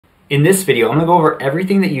In this video, I'm going to go over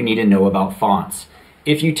everything that you need to know about fonts.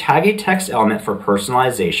 If you tag a text element for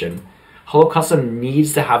personalization, HelloCustom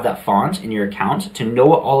needs to have that font in your account to know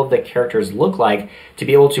what all of the characters look like to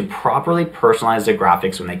be able to properly personalize the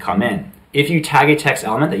graphics when they come in. If you tag a text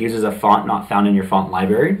element that uses a font not found in your font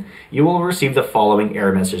library, you will receive the following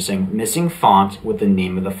error message saying missing font with the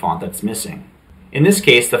name of the font that's missing. In this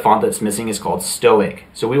case, the font that's missing is called Stoic.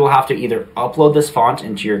 So we will have to either upload this font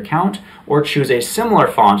into your account or choose a similar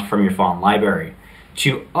font from your font library.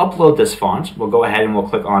 To upload this font, we'll go ahead and we'll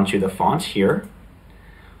click onto the font here.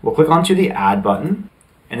 We'll click onto the Add button,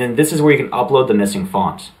 and then this is where you can upload the missing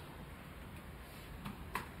font.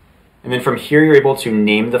 And then from here, you're able to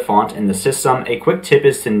name the font in the system. A quick tip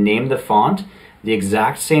is to name the font the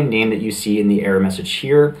exact same name that you see in the error message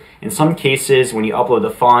here. In some cases, when you upload the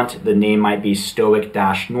font, the name might be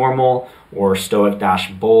Stoic-Normal or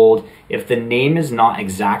Stoic-Bold. If the name is not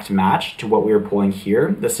exact match to what we are pulling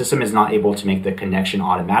here, the system is not able to make the connection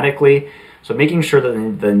automatically. So making sure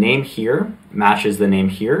that the name here matches the name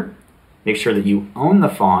here, make sure that you own the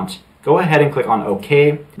font, go ahead and click on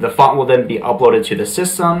OK. The font will then be uploaded to the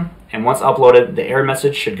system, and once uploaded, the error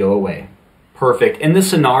message should go away. Perfect. In this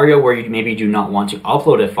scenario where you maybe do not want to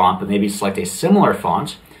upload a font, but maybe select a similar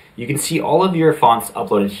font, you can see all of your fonts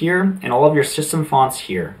uploaded here and all of your system fonts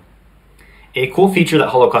here. A cool feature that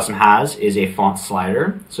HelloCustom has is a font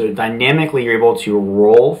slider. So dynamically, you're able to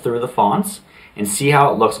roll through the fonts and see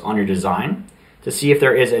how it looks on your design to see if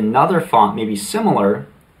there is another font maybe similar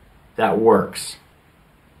that works.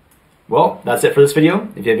 Well, that's it for this video.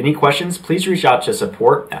 If you have any questions, please reach out to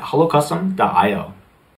support@hellocustom.io.